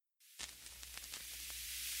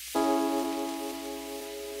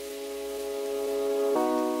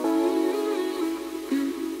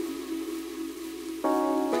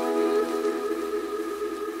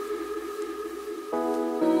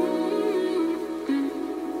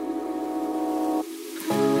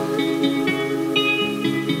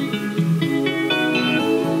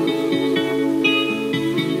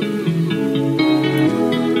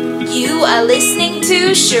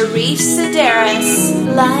to Sherif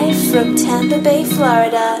Sidarous, live from Tampa Bay,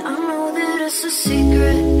 Florida. I know that it's a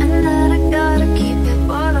secret and that I gotta keep it,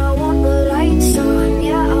 but I want the lights on,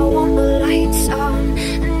 yeah, I want the lights on,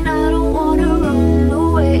 and I don't wanna run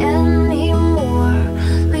away anymore.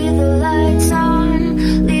 Leave the lights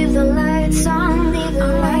on, leave the lights on, leave the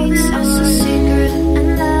lights on. It's a secret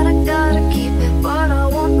and that I gotta keep it, but I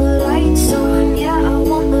want the lights on, yeah, I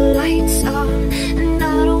want the lights on, and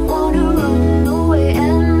I don't wanna run away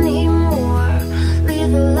anymore.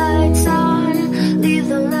 Leave the lights on, leave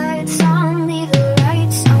the lights on, leave the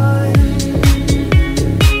lights on.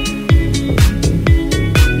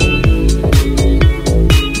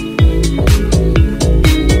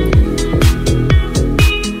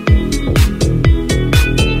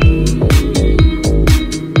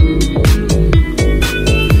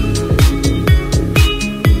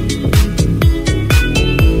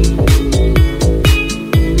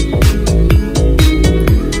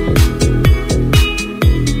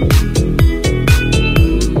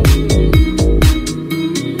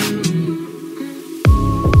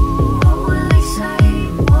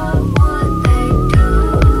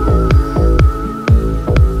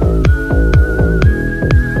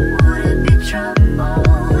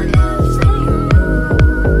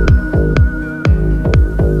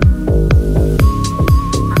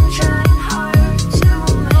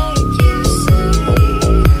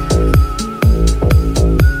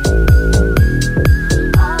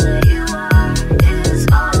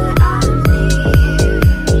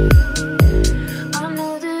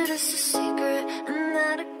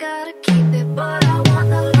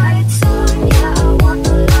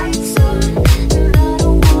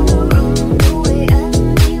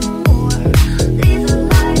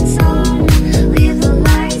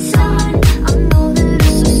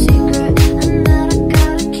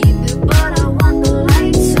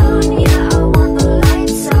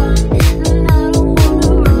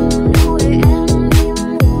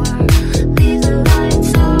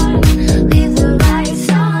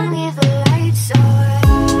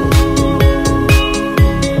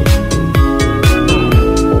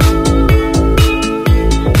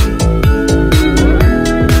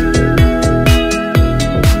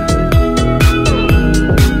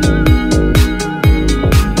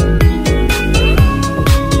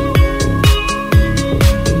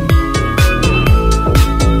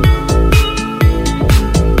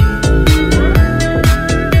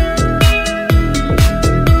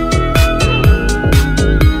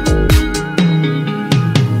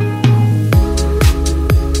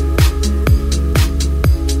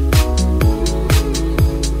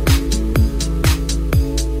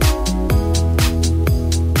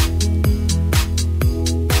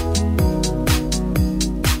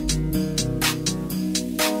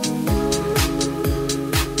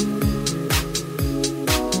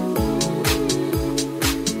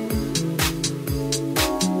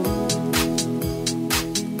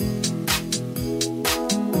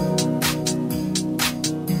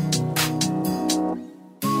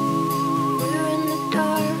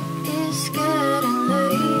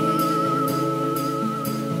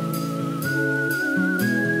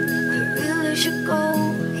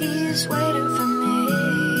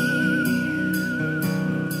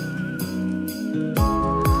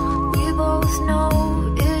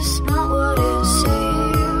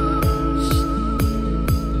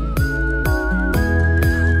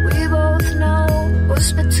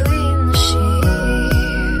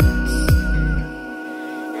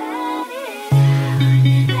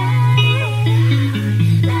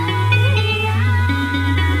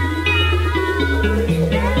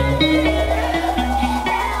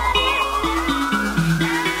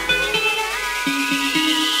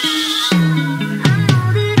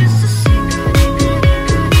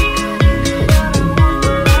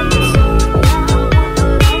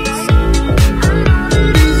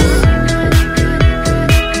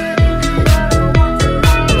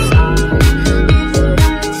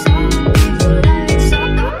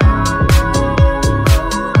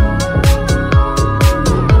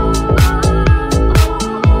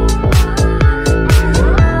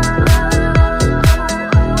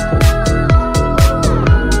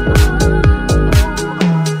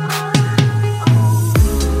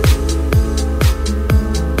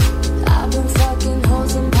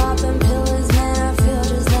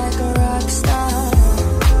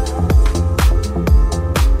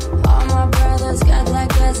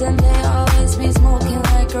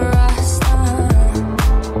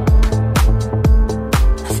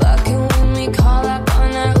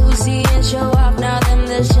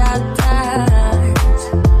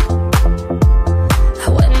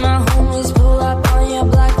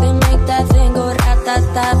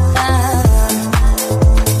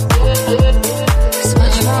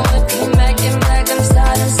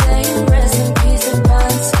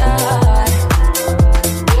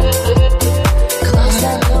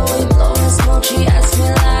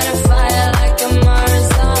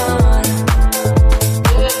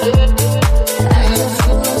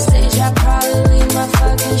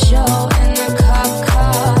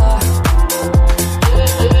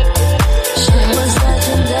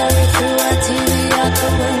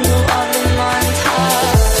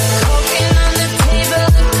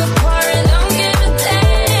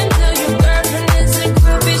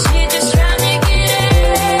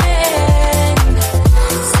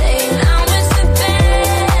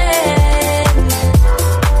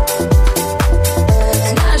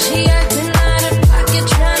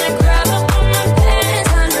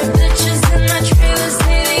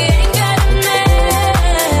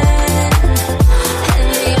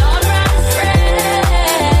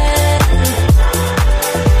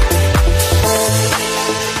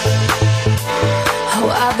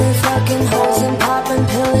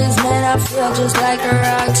 feel just like a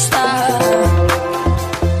rock star.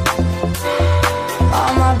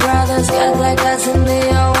 All my brothers got like us and they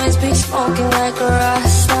always be smoking like a rock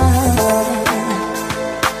star.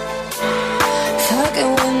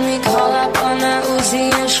 Fucking with me, call up on that Uzi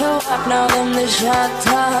and show up. Now them the shot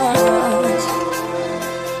toss.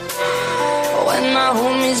 When my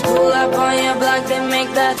homies pull up on your block, they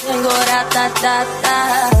make that thing go da-da-da-da.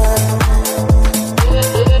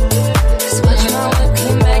 Switch my whip,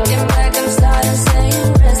 came back in black, I'm starting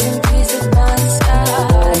saying rest in peace to Bon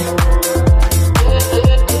Scott.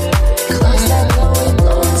 Close that door, we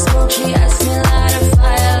blowing smoke, she asked me light a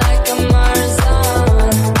fire like a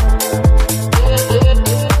Marzon.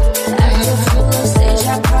 Act a fool on stage,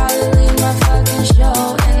 I probably leave my fucking show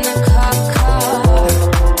in the cop car.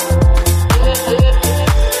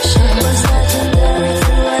 Shit was legendary,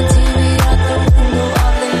 threw our TV out the window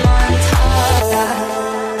of the montage.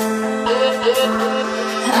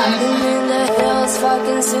 I've been in the hills,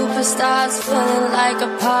 fucking superstars, feeling like a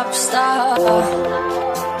pop star.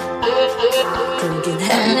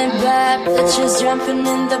 And they bad bitches jumping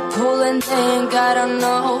in the pool and they ain't got on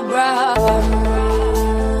no bra.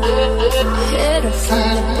 Hit her from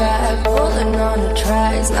the back, pulling on the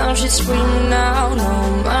tracks. Now she's screaming out no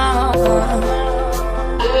more.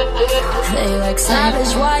 They like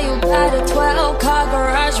savage, why you got a 12-car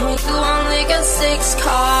garage when you only got 6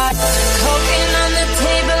 cars? Cocaine on the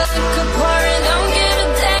table, liquor pouring, don't give a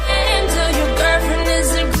damn. Till your girlfriend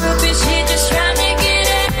is a groupie, she just trying to get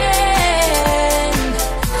in.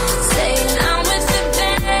 Staying out with the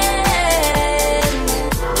band.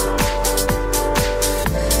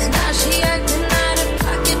 Now she acting out of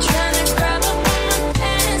pocket, trying to grab up on my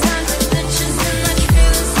pants. Hundred bitches in my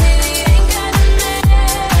trailer say they ain't got a man.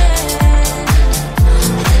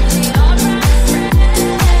 And they all my friends.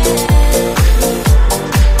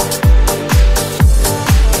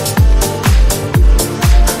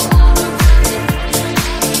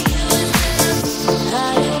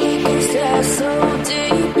 How you can stare so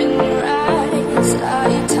deep in your eyes? I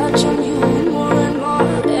touch on you more and more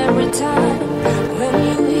every time. When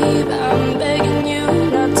you leave, I'm begging you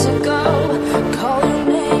not to go. Call your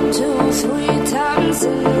name 2-3 times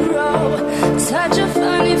in a row. Such a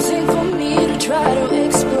funny thing for me to try to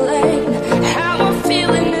explain. How I'm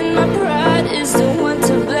feeling and my pride is the one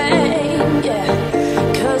to blame. Yeah,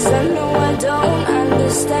 'cause I know I don't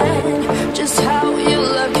understand just how you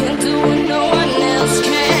look and do what no one else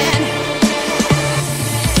can.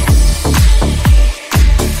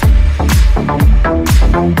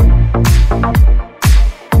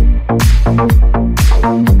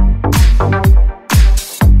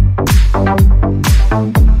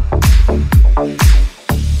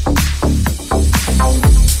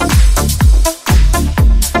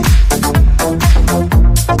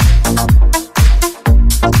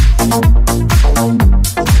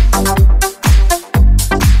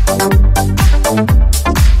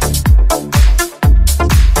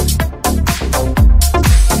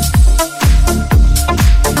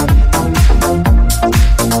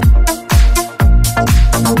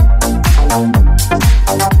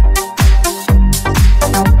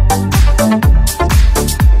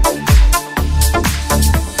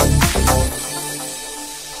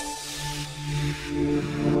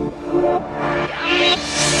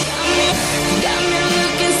 Got me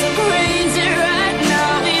looking so crazy right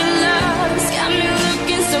now. Your love's got me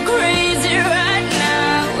looking so crazy right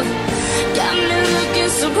now. Got me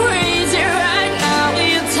looking so crazy right now.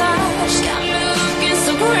 Your touch got me looking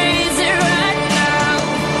so crazy right now.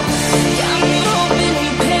 Got me hoping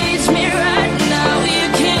you page me right now.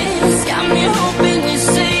 Your kiss got me hoping you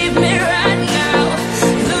save me right now.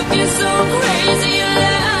 Looking so crazy, your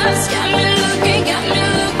love's got me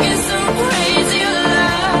looking so crazy, your love.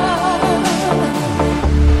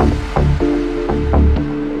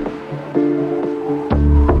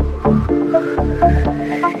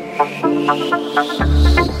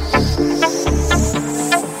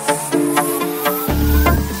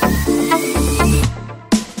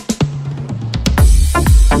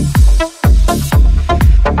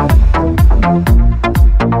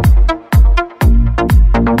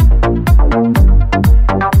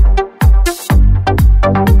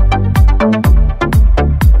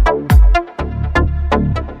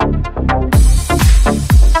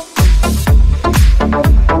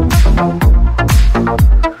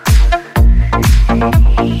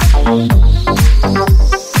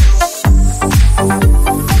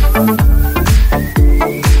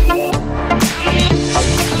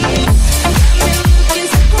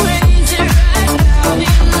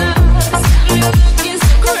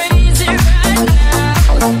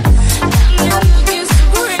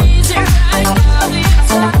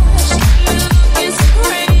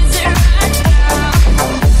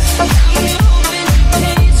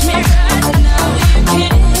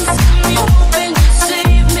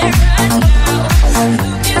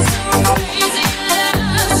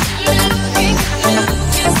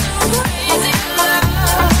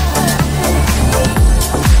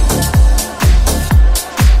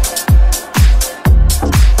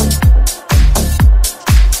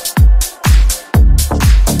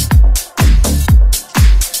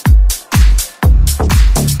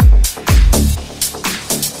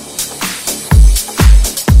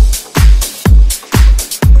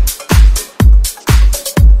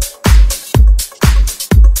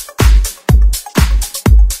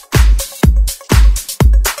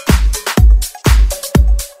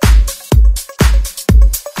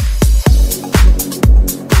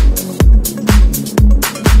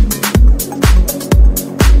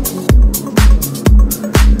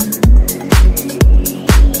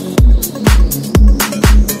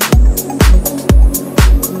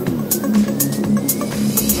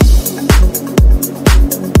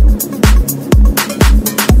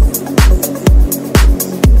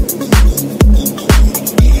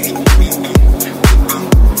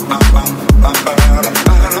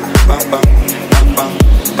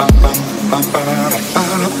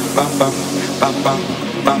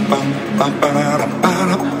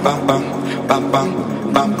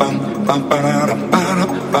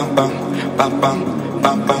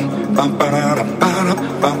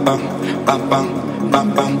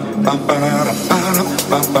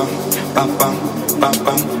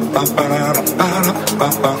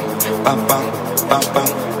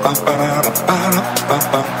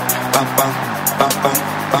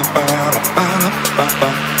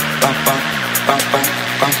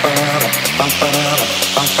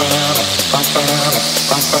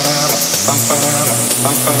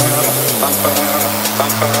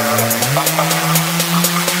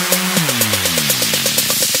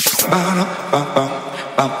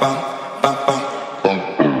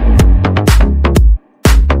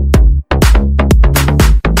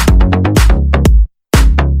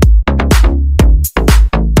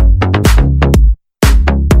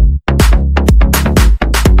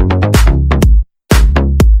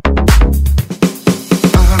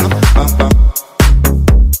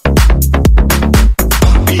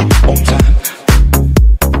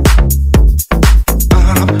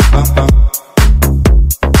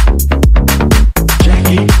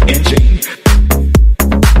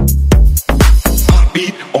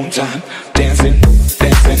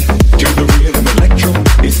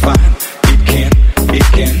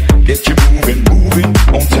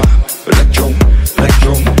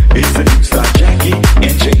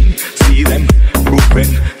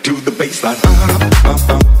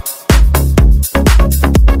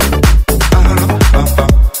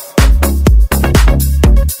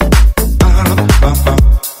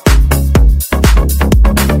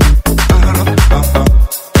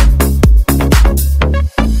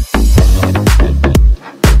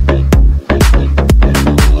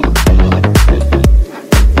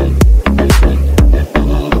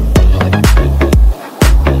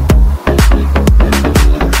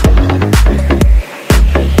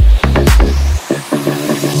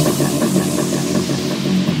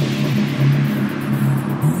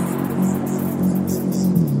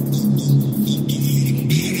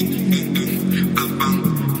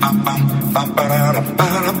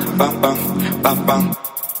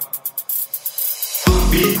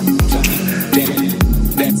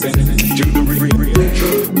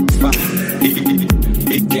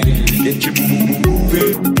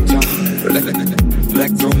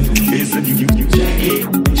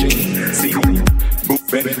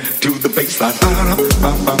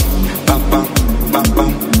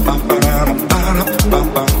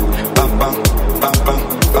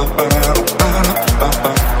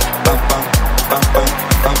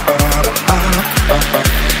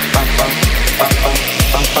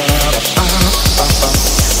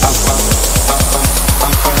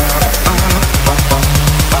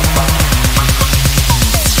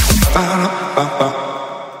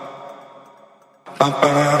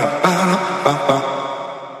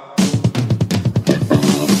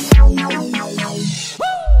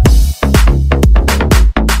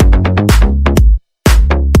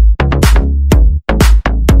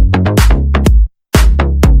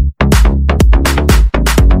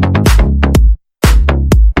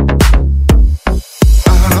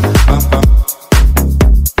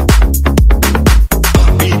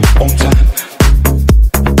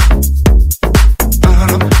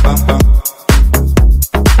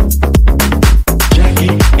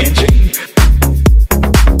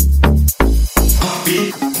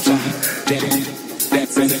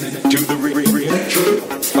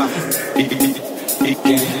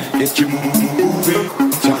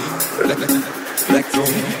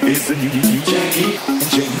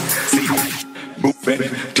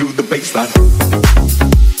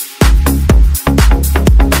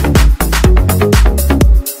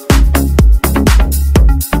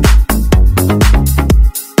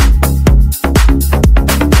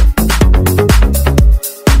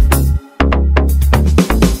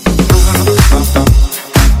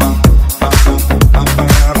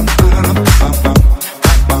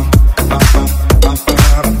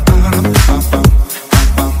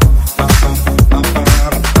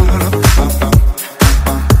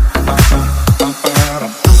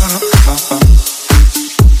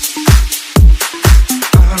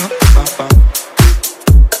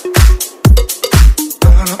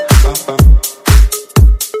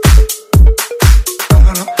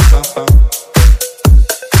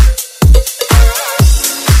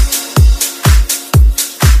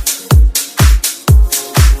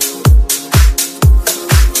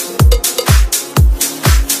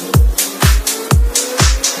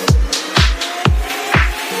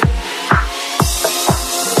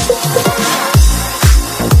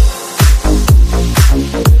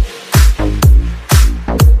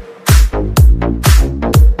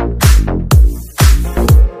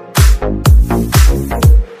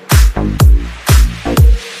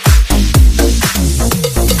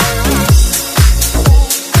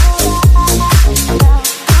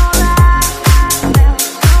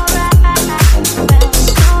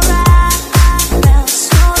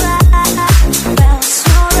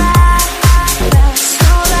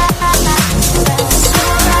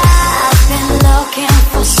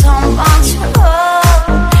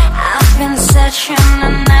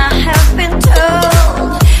 and I have been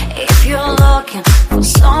told if you're looking for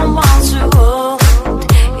someone to hold,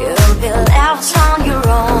 you'll be left on your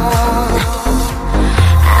own.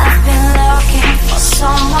 I've been looking for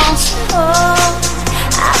someone to hold.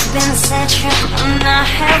 I've been searching and I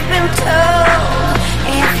have been told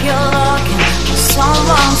if you're looking for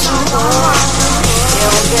someone to hold,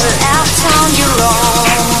 you'll be left on your own.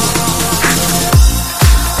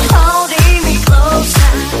 Holding me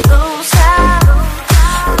closer, closer,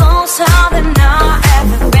 closer than I've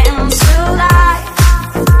ever been to life.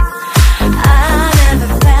 I never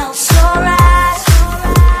felt so right.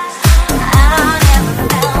 I never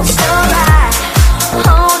felt so right.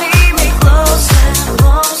 Holding me closer,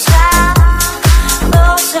 closer,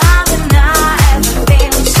 closer than I've ever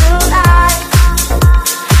been to life.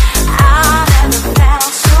 I never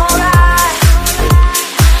felt so right.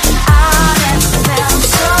 I never felt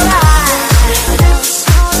so right. Felt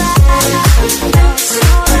so right. Felt so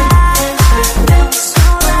right. Felt so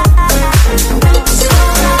right. Felt so right. Felt so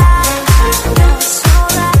right.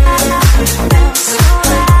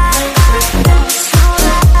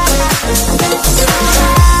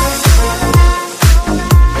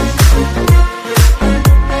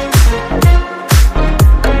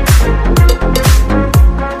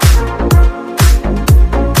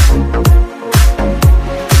 so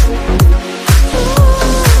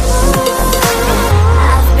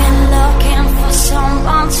I've been looking for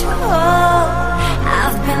someone to hold.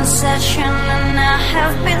 I've been searching and I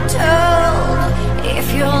have been told if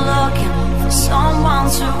you're looking for someone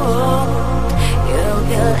to hold, you'll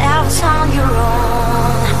be left on your own.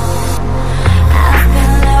 I've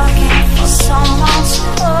been looking for someone to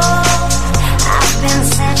hold. I've been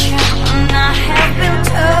searching and I have been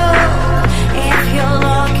told if you're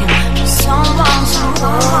looking for someone to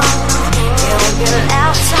hold, you'll be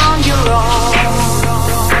left on your own.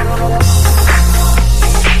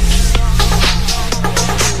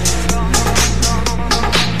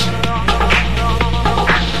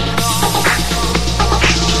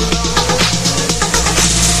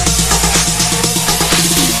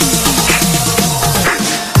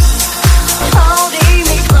 Holding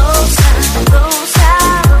me closer, closer,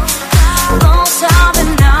 closer than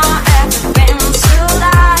I've ever been to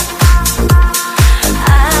life. I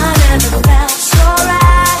never felt so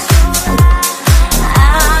right. I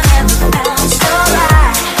never felt so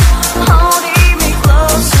right. Holding me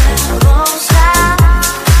closer, closer,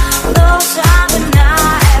 closer than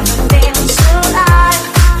I've ever been to life.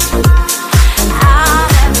 I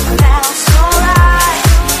never felt so right.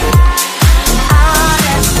 I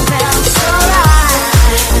never felt so right.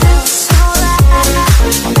 Felt so right.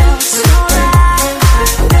 Felt so right.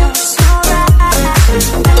 Felt so right. Felt so right. Felt so right. Felt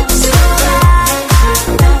so right.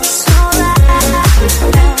 Felt so right. Felt so right. Been to the motherfucking mountaintop. Heard motherfuckers talk, seen them drop. If I ain't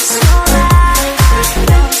got a weapon, I'ma pick up a rock. And when I bust your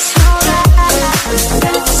ass, I'm gonna continue to rock. Get your ass on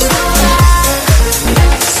the wall with your 2 left feet. It's real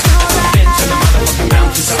easy, just follow the beat. Don't let that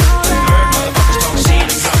fly girl pass you by. Look real close,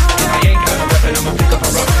 the strobe lights light up a party.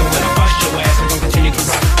 Turn the music up, get it started.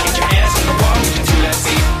 Shake your body for a girl with a body and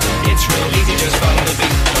a sexy strut. Wanna get it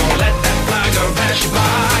poppin', make it step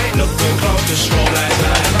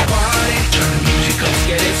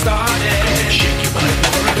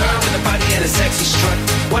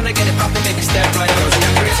right up. See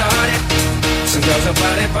how retarded. Some girls are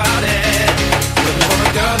about it. Looking for a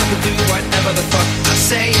girl that can do whatever the fuck I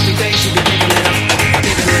say. Every day she be giving it up,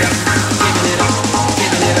 giving it up, giving it up,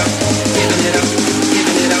 giving it up, giving it up,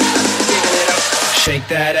 giving it up, giving it up. Shake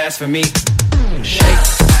that ass for me. Shake.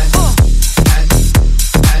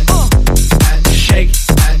 Shake. Shake. Shake.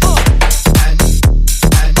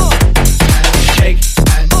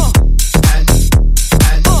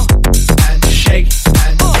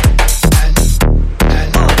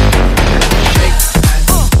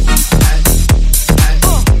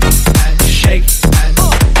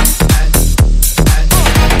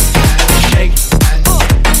 Shake.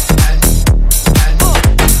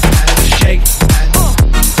 Shake.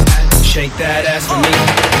 Shake that ass for me.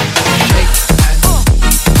 Shake.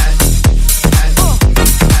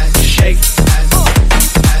 Shake.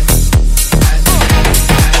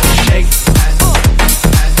 Shake.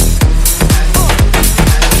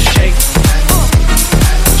 Shake.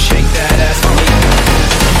 Shake that ass for me.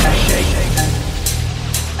 Shake.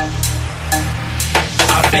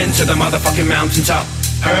 I've been to the motherfucking mountaintop.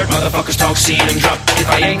 Heard motherfuckers talk, seen them drop. If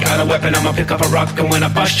I ain't got a weapon, I'ma pick up a rock. And when I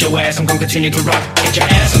bust your ass, I'm gonna continue to rock. Get your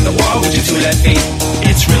ass on the wall with your 2 left feet.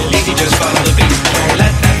 It's real easy, just follow the beat. Don't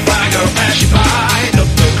let that fly girl pass you by. Look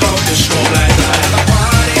real close, the strobe lights light up a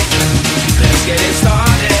party. Let's get it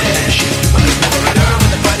started. Shake your body for a girl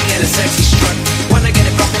with a body and a sexy strut. Wanna get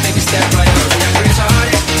it poppin', make it step right up. See how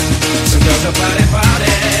retarded. Some girls are about it.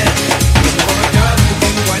 Looking for a girl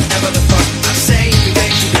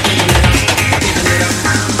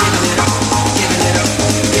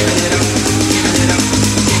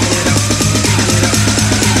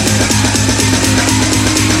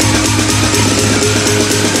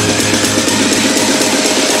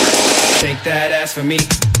ass for me.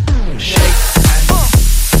 Shake,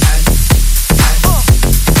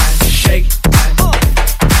 shake, shake.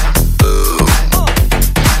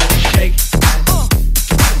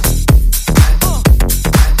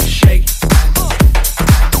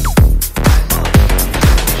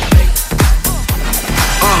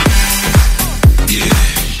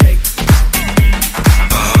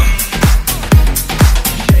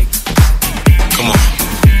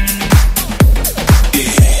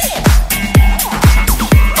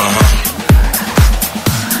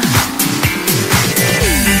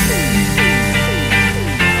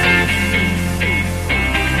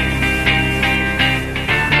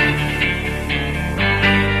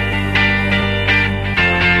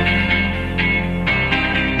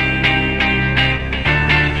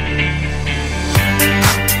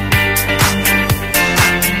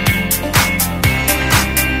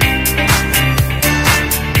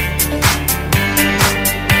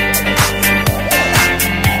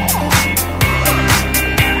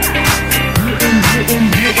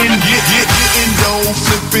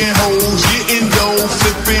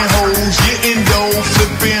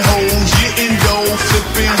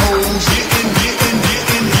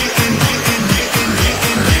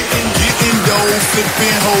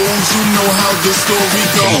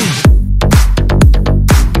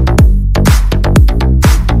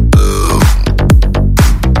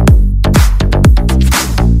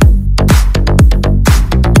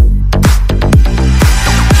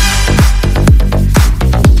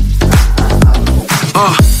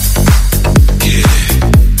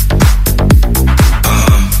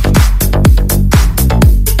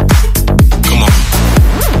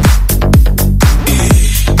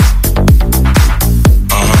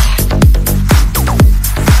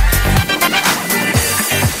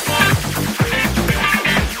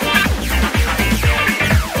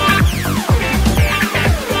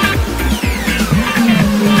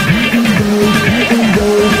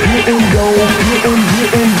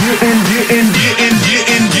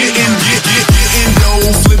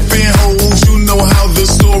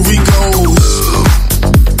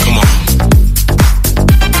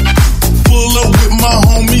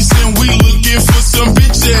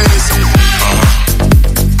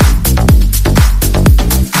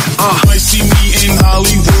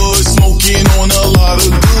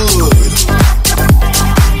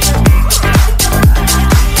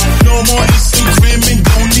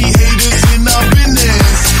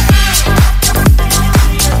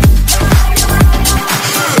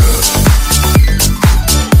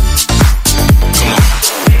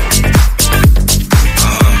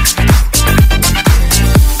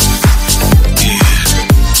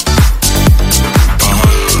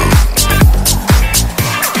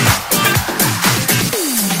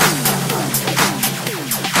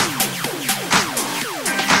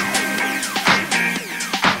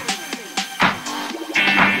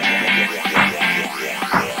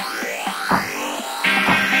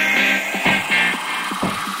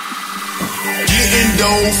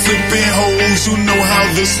 Flipping hoes, you know how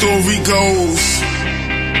the story goes.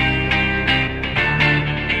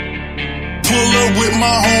 Pull up with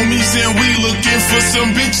my homies and we looking for some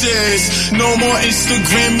bitches. No more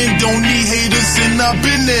Instagramming, don't need haters in our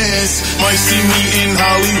business. Might see me in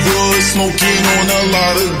Hollywood, smoking on a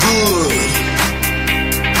lot of good.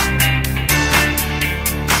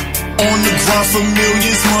 On the grind for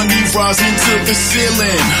millions, money rising to the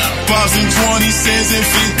ceiling. Bobs and 20 cents and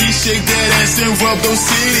 50, shake that ass and rub those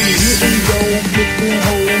titties. Getting dough, flipping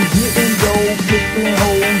hoes, getting dough, flipping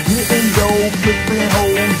hoes, getting dough, flipping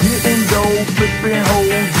hoes, getting dough, flipping hoes,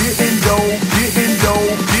 getting dough, getting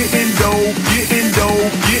dough, getting dough, getting dough,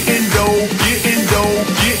 getting dough, getting dough,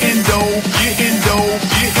 getting dough, getting dough,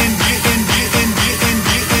 getting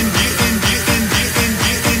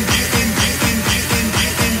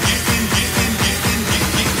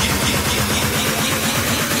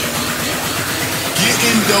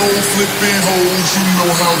flipping hoes, you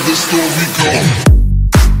know how the story goes.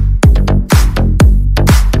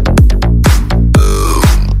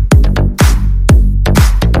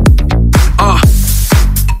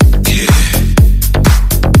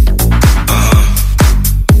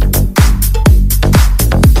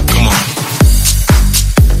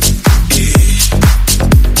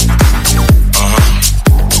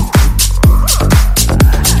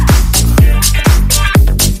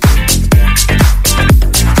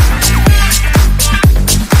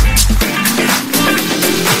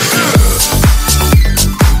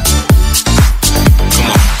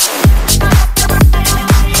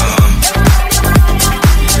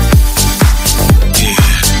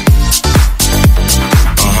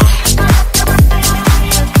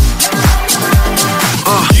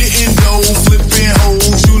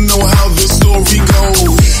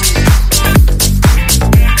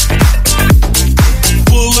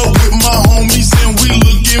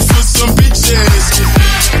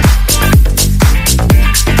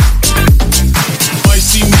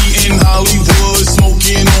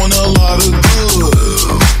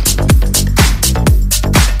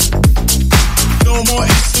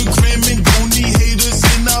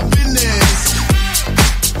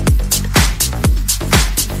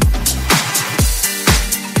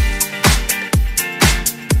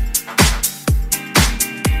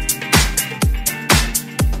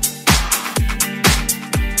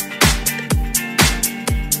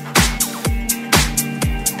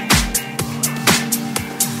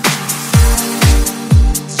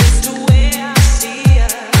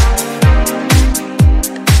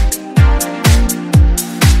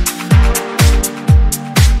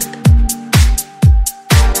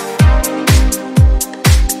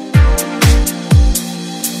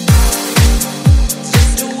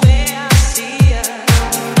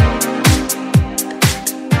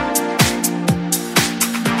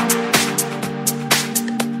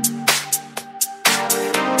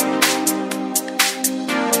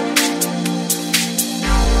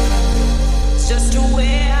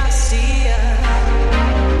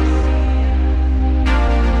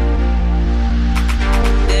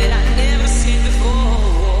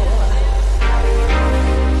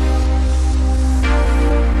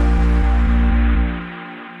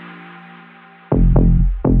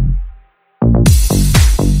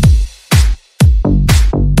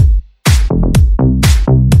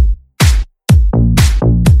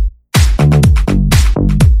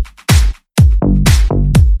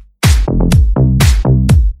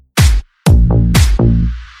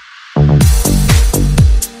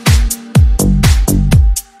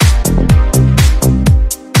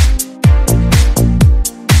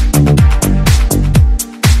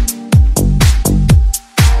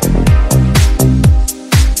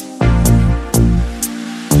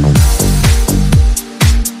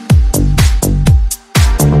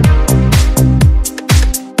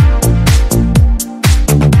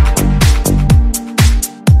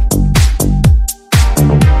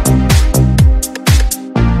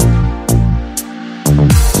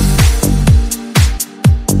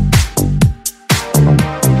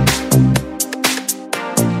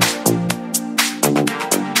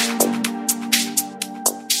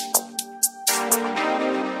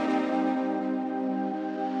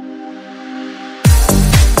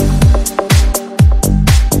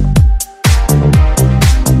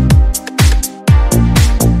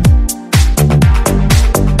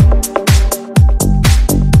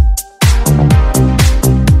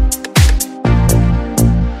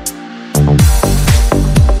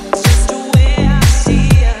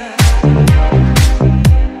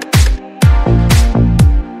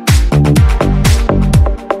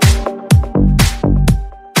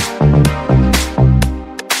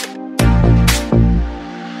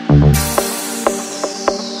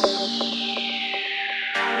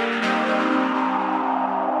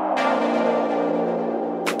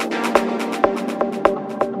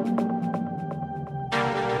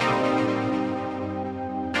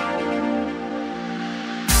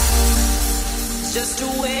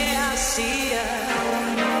 see her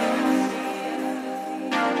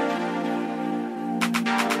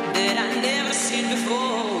that I never seen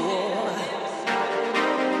before.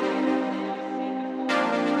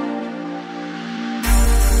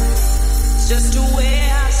 It's just the way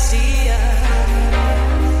I see her.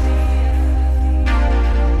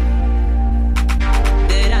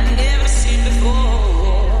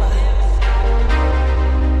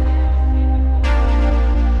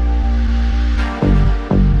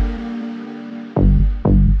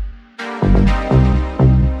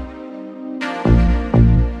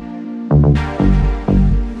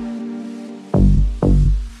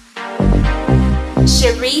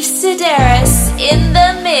 Sherif Sidarous in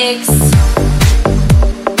the mix.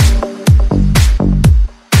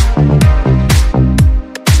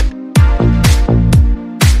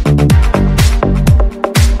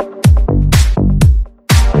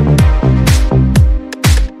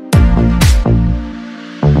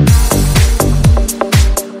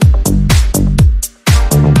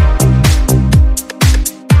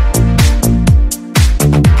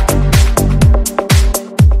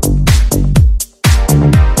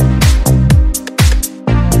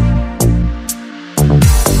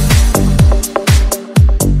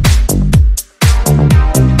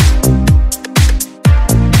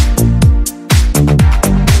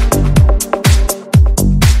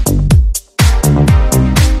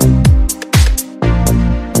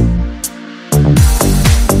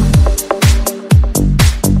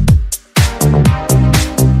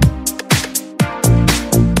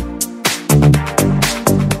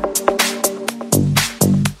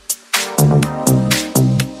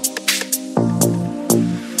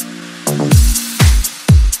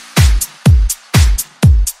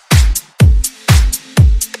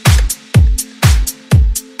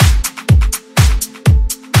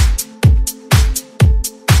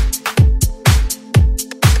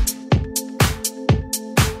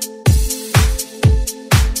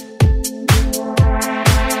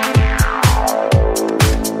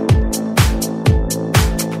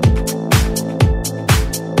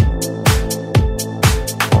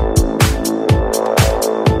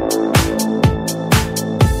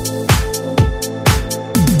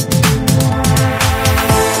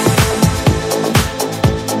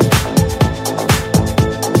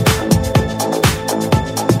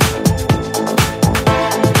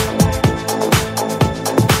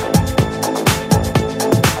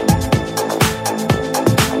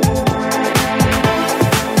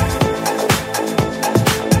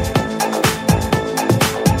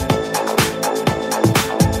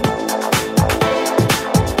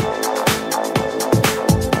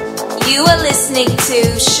 You are listening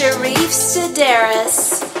to Sherif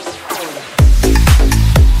Sidarous.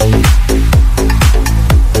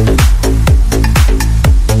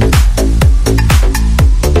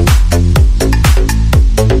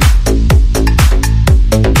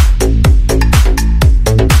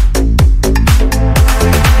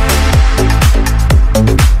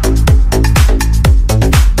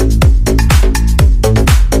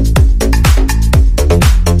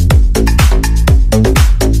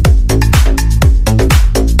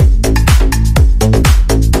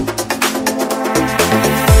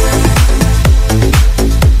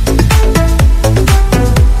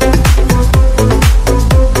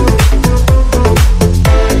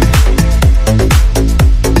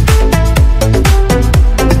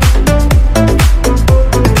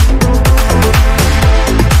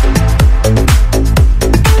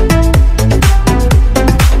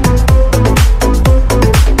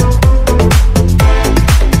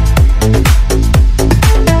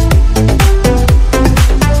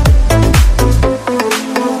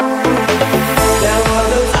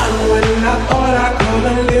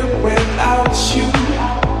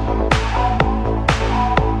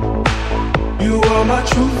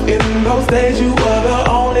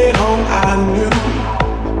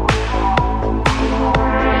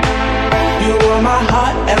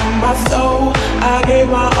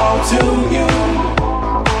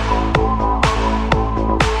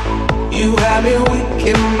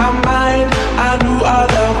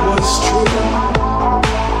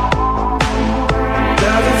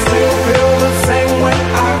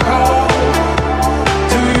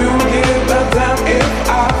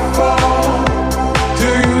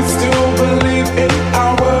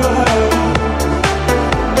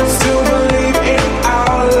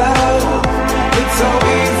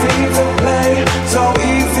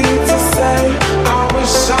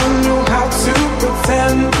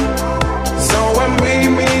 So when we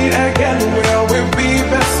meet again,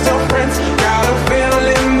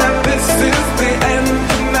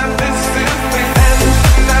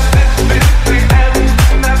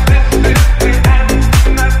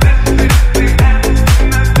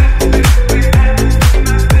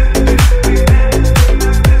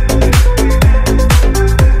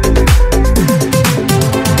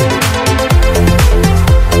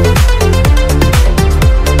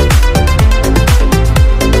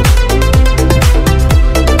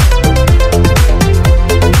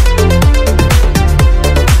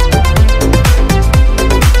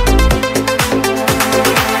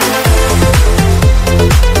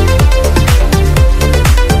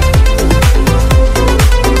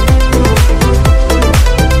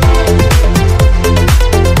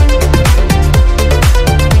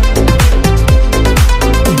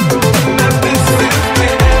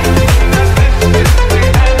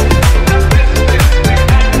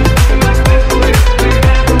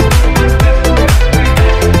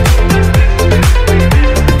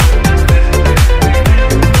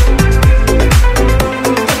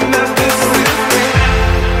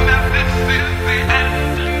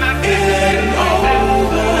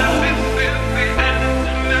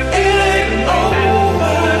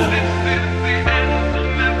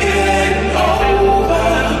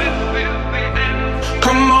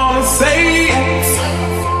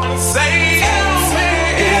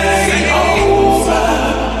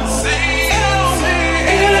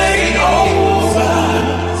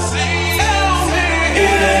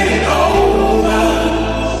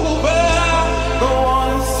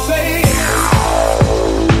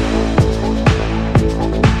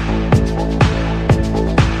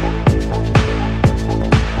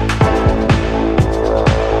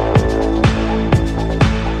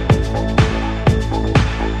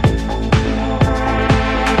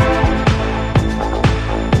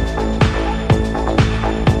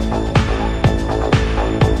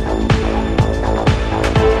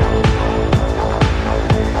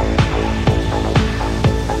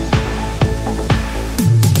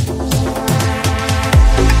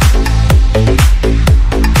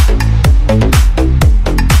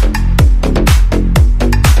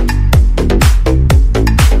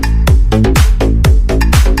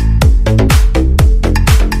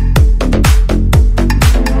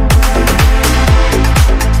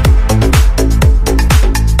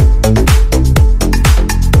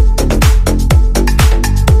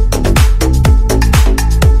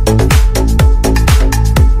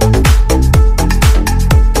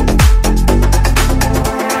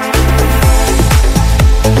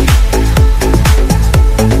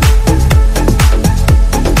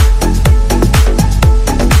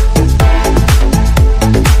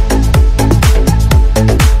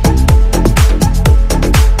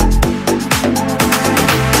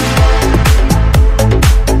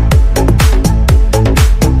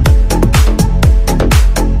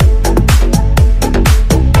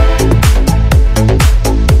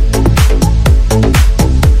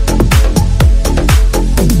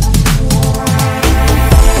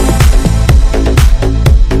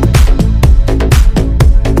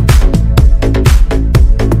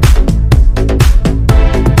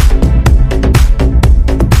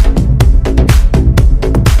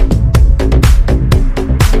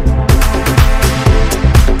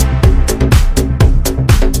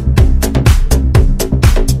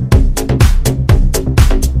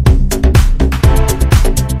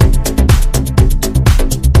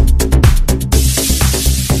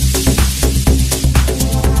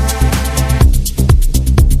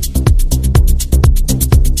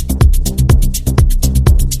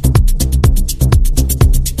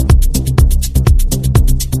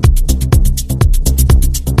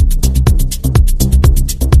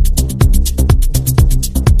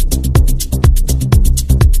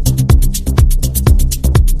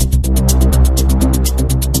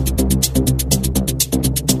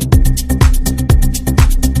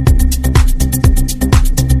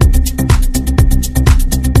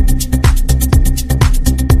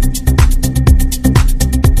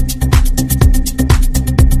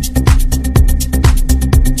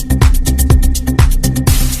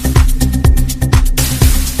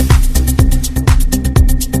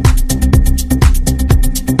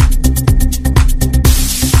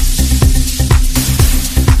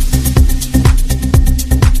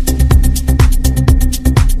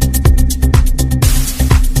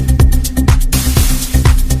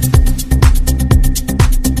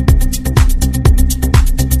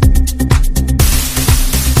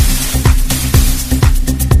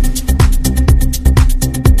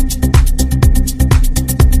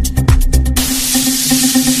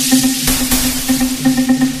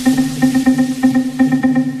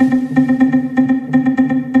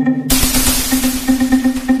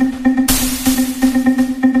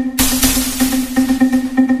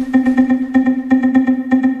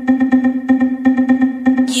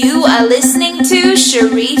 You are listening to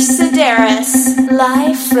Sherif Sidarous,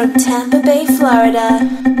 live from Tampa Bay, Florida.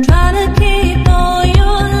 Trying to keep all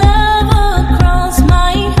your love across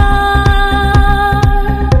my heart.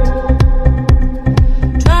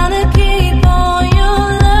 Trying to keep all your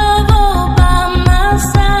love all by my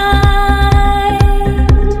side.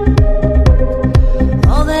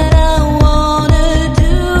 All that I wanna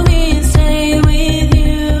do is stay with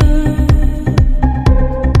you.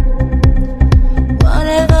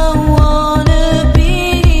 Whatever I wanna be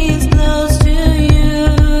is close to you.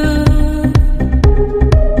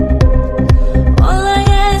 All I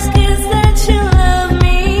ask is that you love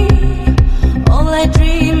me. All I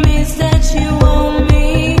dream is that you want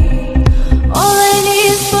me. All I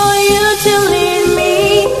need is for you to lead me,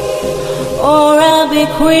 or I'll be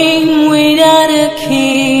queen without a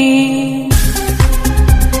king.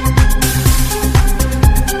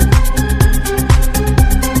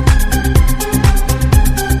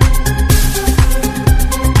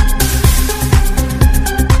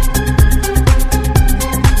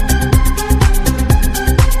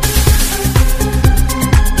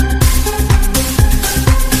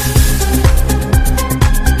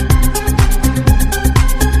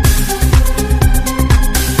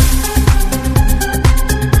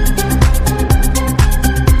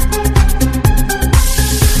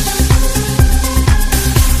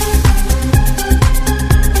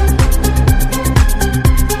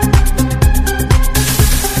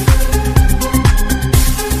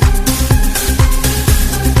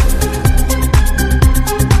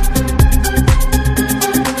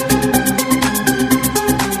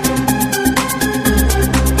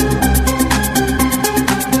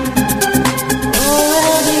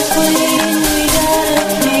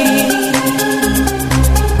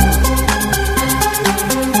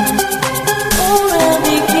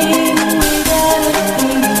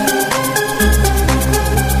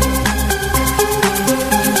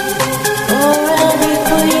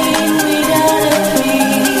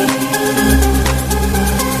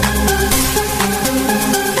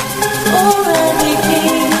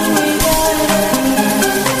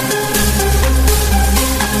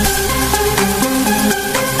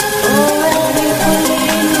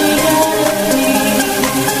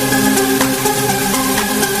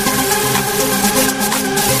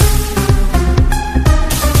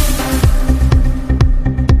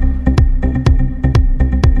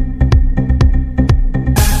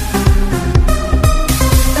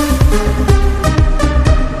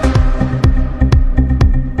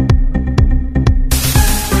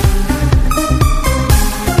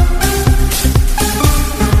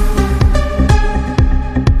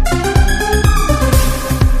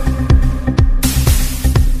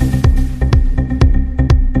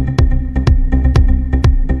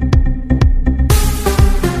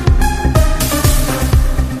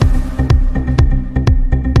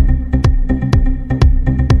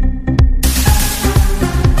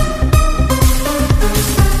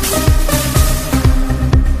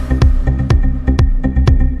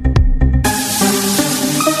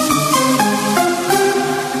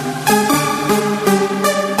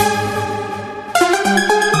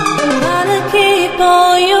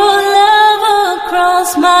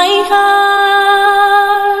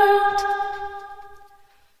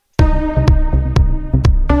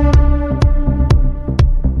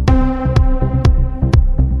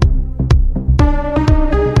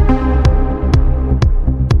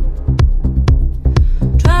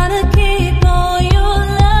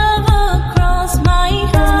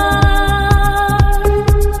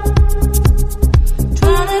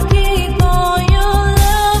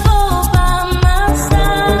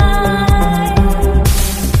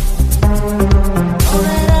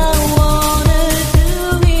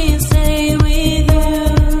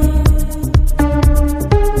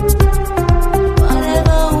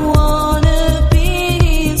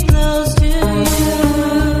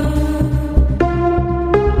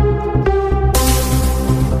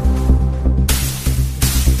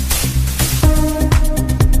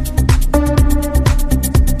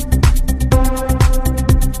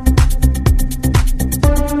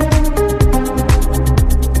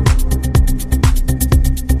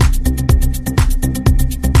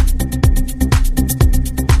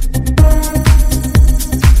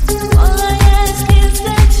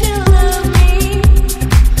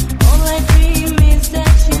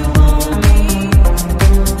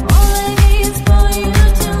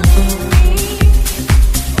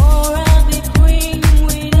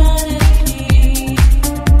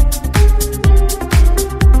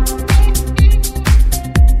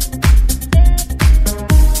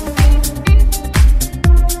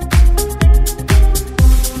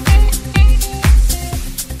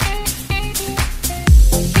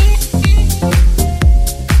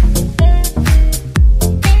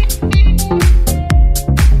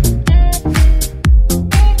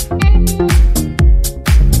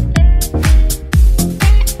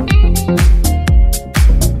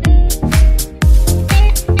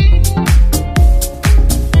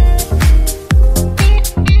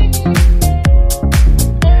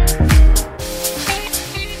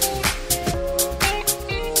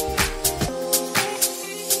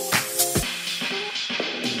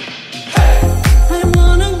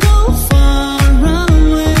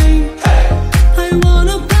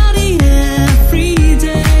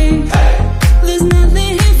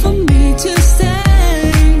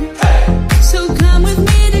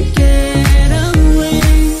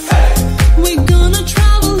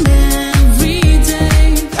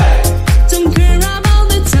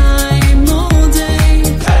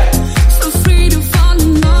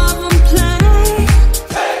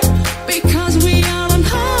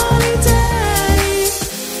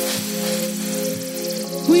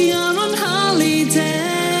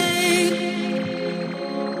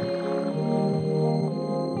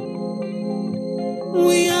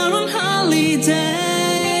 We are on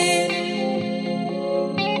holiday.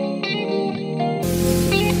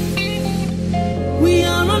 We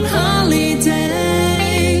are on holiday.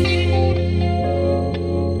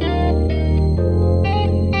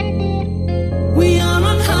 We are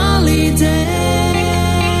on holiday.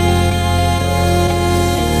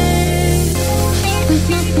 There's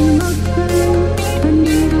nothing more to say. I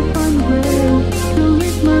need to find a way to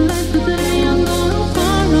live my life today. I'm going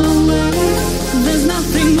far away. There's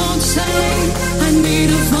nothing more to say. I need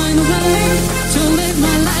to find a way to live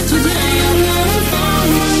my life today.